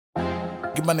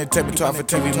Get money, take me to off for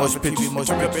TV, motion pictures.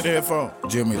 Up in the headphone.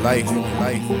 Jimmy Light.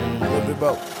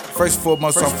 First 4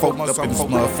 months, I'm focused up in this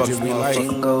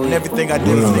motherfucker. And everything I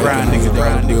did was grind, nigga.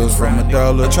 Grind bills from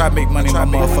 $1. I try to make money, my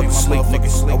motherfucker sleep,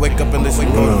 nigga. I wake up and listen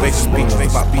to motivation speeches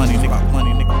about money, nigga.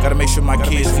 Gotta make sure my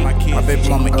kids eat, my baby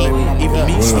mama eat, even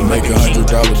me. I make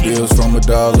 $100 bills from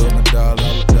 $1.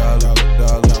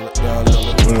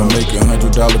 I make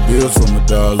 $100 bills from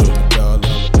 $1.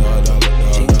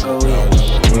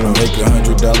 I make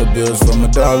 $100 bills from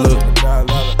 $1.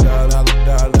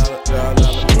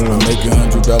 I'm making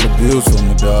 $100 bills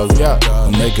from $1.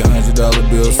 I'm making $100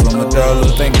 bills from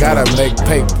 $1. Thank God I make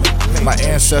paper. My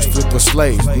ancestors were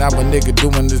slaves. Now a nigga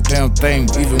doing this damn thing,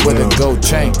 even with a gold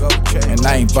chain. And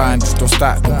I ain't buying this, don't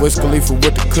stop. I'm Wiz Khalifa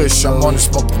with the kush, I'm on the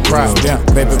smoking crowd. Damn,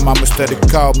 baby mama steady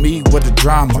call me with the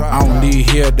drama. I don't need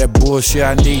hear that bullshit,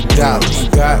 I need dollars.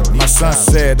 God, my son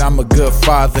said I'm a good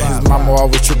father. His mama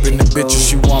always tripping the bitches,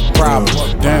 she want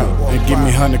problems. Damn, and give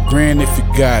me 100 grand if you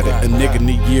got it. A nigga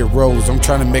need year rolls, I'm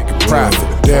trying to make a profit.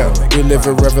 Damn, we live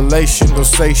in revelation, don't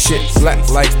say shit. Black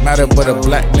lives matter, but a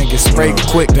black nigga spray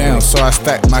quick. Damn, so I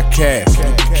stack my cash,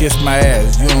 kiss my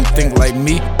ass. You don't think like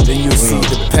me, then you'll see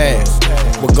the past.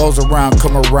 What goes around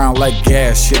come around like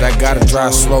gas. Shit, I gotta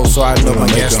drive slow so I know my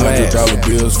gas lasts. $100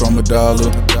 bills from $1.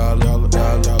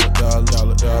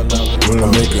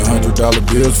 I'm making $100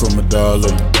 bills from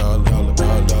 $1.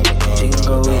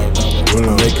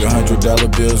 I'm making $100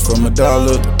 bills from $1.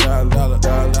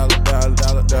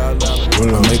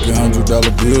 I'm making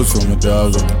 $100 bills from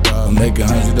 $1. I'm making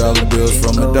 $100 bills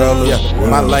from $1. Yeah,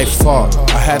 my life fought.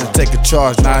 I had to take a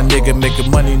charge. Now a nigga making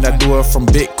money, not do it from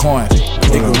Bitcoin.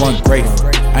 Nigga run great.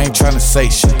 I ain't tryna say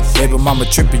shit. Baby mama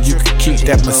trippin', you can keep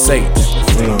that Mercedes.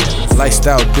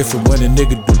 Lifestyle different when a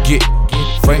nigga do get.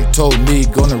 Frank told me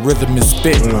gonna rhythm and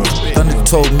spit. Thunder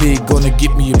told me gonna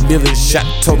get me $1 million. Shot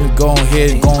told me go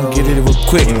ahead and gon' get it real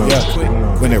quick. Yeah.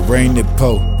 When it rain, it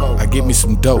pour. I get me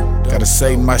some dope. Gotta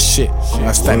save my shit.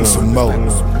 I stack me some more.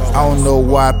 I don't know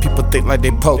why people think like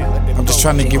they poke. I'm just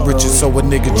trying to get rich so a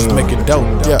nigga just make it dope.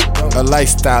 Yeah, a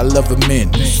lifestyle of a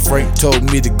man. Frank told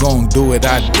me to go and do it,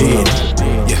 I did.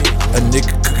 Yeah, a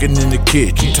nigga cooking in the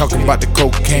kitchen, talking about the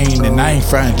cocaine, and I ain't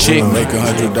frying chicken. I'm making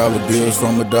 $100 bills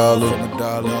from $1.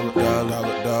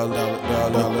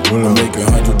 I'm making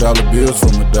 $100 bills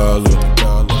from $1.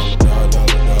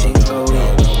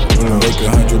 I'm making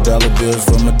 $100 bills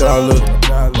from $1.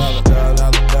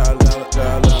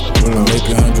 I'm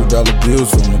making $100 bills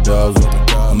from $1.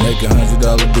 I'm making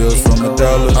 $100 bills from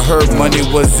 $1. I heard money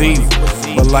was easy,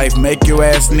 but life make your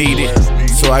ass need it.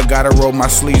 So I gotta roll my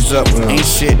sleeves up, ain't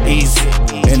shit easy.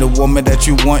 And the woman that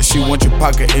you want, she want your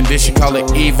pocket, and then she call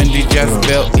it even. They just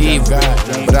spell evil.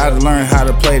 But I learned how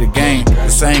to play the game, the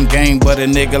same game, but a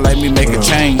nigga like me make a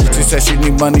change. She said she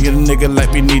need money, and a nigga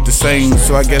like me need the same.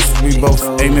 So I guess we both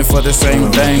aiming for the same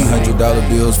thing. $100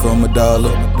 bills from $1.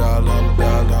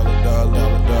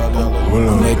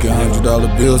 I'm making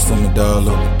 $100 bills from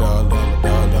 $1.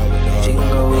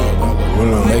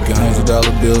 I'm making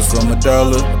 $100 bills from $1.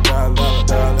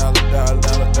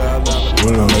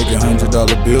 I'm making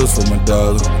 $100 bills from $1.